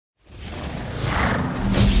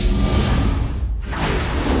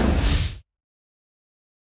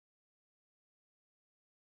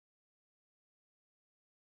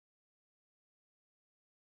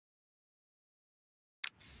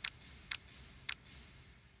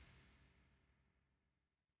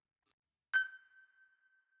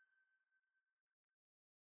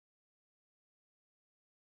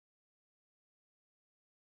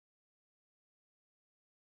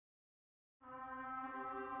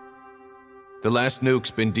The last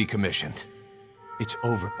nuke's been decommissioned. It's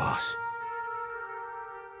over, boss.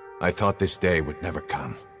 I thought this day would never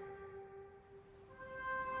come.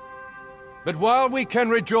 But while we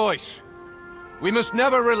can rejoice, we must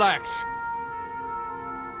never relax.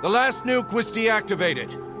 The last nuke was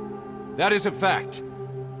deactivated. That is a fact.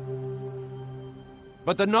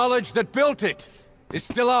 But the knowledge that built it is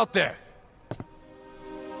still out there.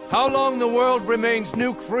 How long the world remains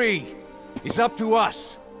nuke-free is up to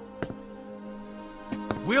us.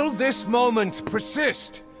 Will this moment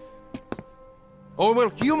persist? Or will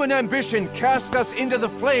human ambition cast us into the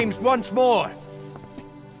flames once more?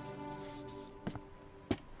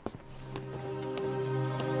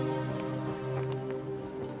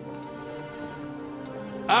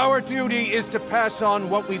 Our duty is to pass on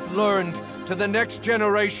what we've learned to the next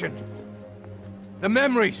generation. The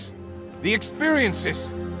memories, the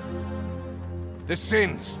experiences, the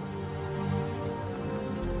sins.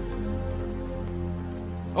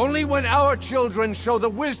 Only when our children show the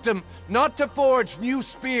wisdom not to forge new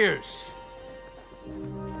spears.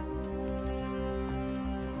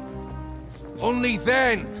 Only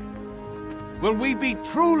then will we be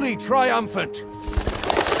truly triumphant.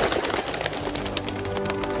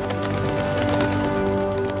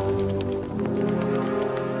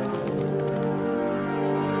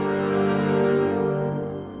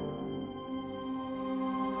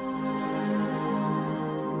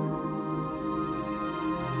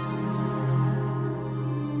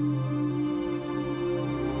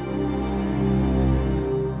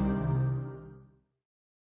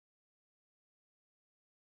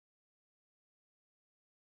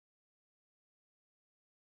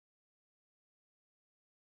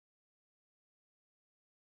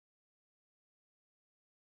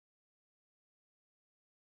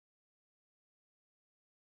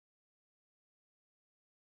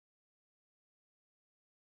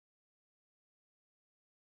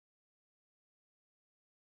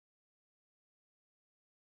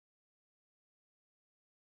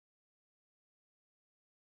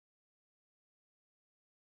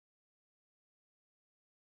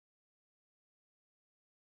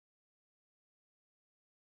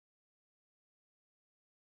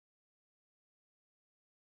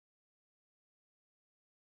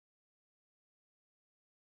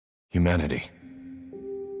 Humanity,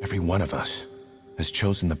 every one of us, has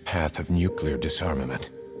chosen the path of nuclear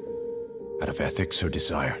disarmament. Out of ethics or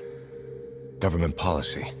desire, government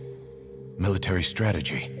policy, military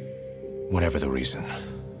strategy, whatever the reason.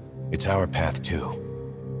 It's our path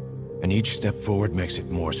too. And each step forward makes it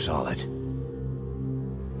more solid.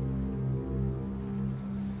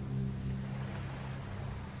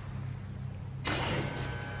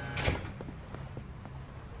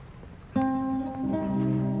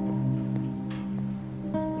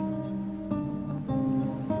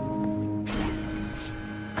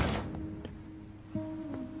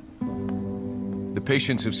 The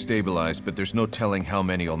patients have stabilized, but there's no telling how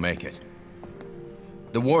many will make it.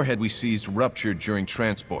 The warhead we seized ruptured during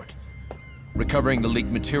transport. Recovering the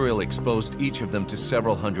leaked material exposed each of them to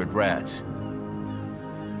several hundred rads.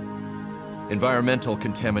 Environmental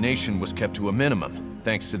contamination was kept to a minimum,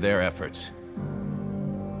 thanks to their efforts.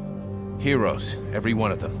 Heroes, every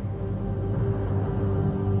one of them.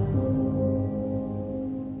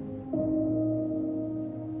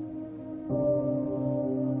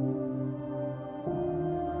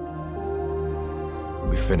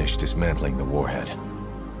 We finished dismantling the warhead.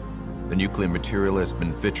 The nuclear material has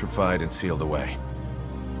been vitrified and sealed away.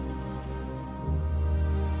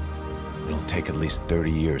 It'll take at least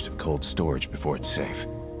 30 years of cold storage before it's safe.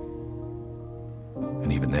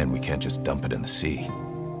 And even then, we can't just dump it in the sea,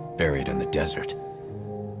 bury it in the desert.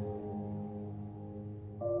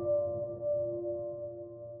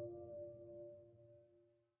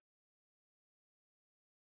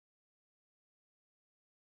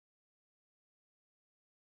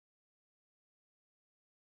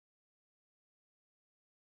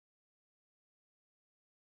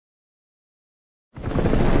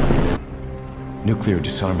 Nuclear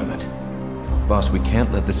disarmament. Boss, we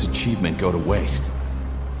can't let this achievement go to waste.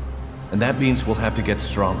 And that means we'll have to get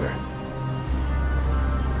stronger.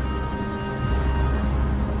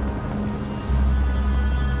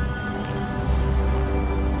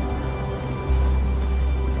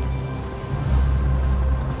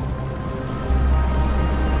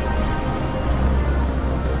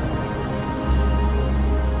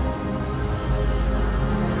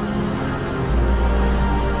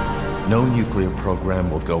 No nuclear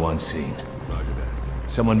program will go unseen.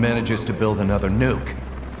 Someone manages to build another nuke,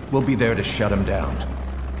 we'll be there to shut him down.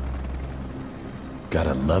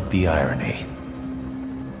 Gotta love the irony.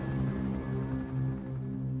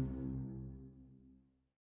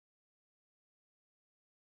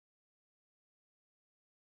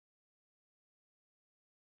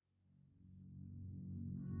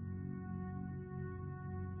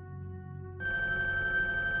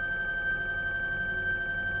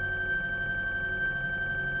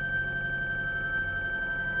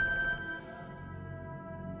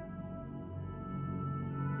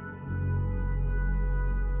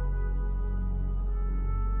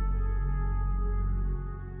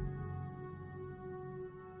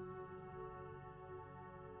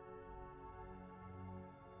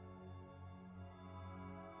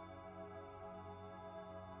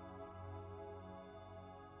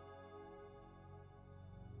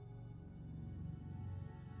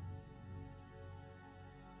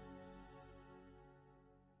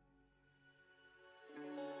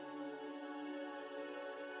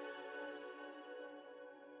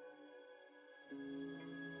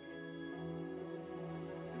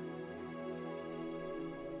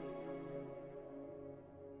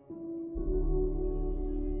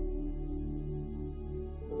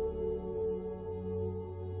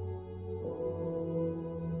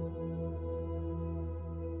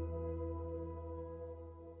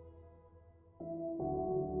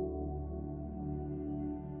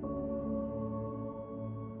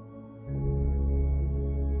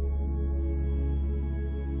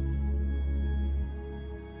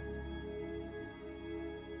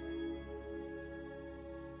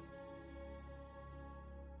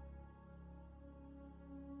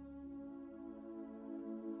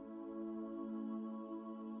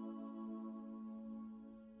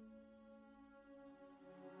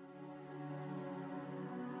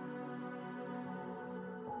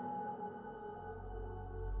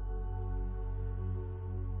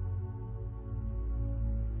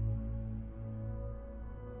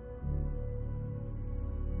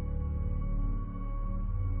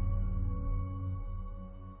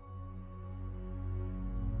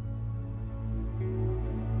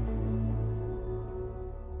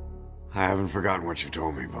 I haven't forgotten what you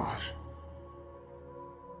told me, boss.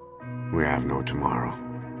 We have no tomorrow.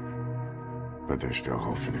 But there's still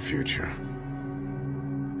hope for the future.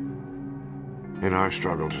 In our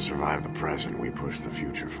struggle to survive the present, we push the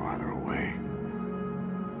future farther away.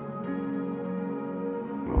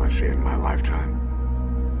 Will I see it in my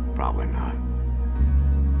lifetime? Probably not.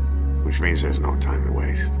 Which means there's no time to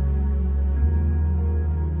waste.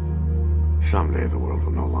 Someday the world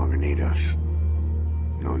will no longer need us.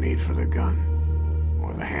 No need for the gun,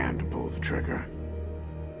 or the hand to pull the trigger.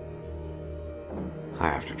 I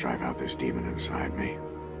have to drive out this demon inside me.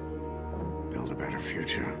 Build a better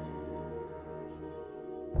future.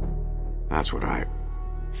 That's what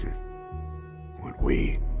what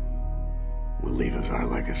we will leave as our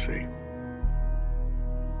legacy.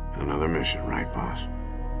 Another mission, right, boss?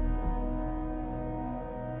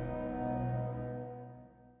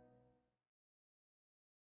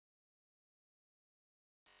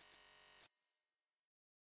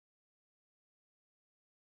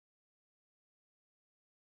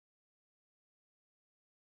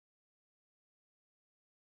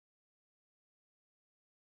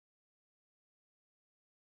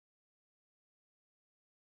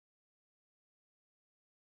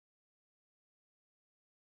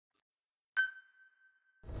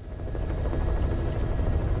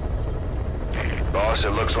 Boss, it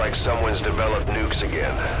looks like someone's developed nukes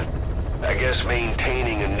again. I guess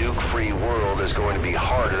maintaining a nuke-free world is going to be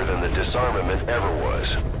harder than the disarmament ever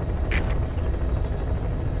was.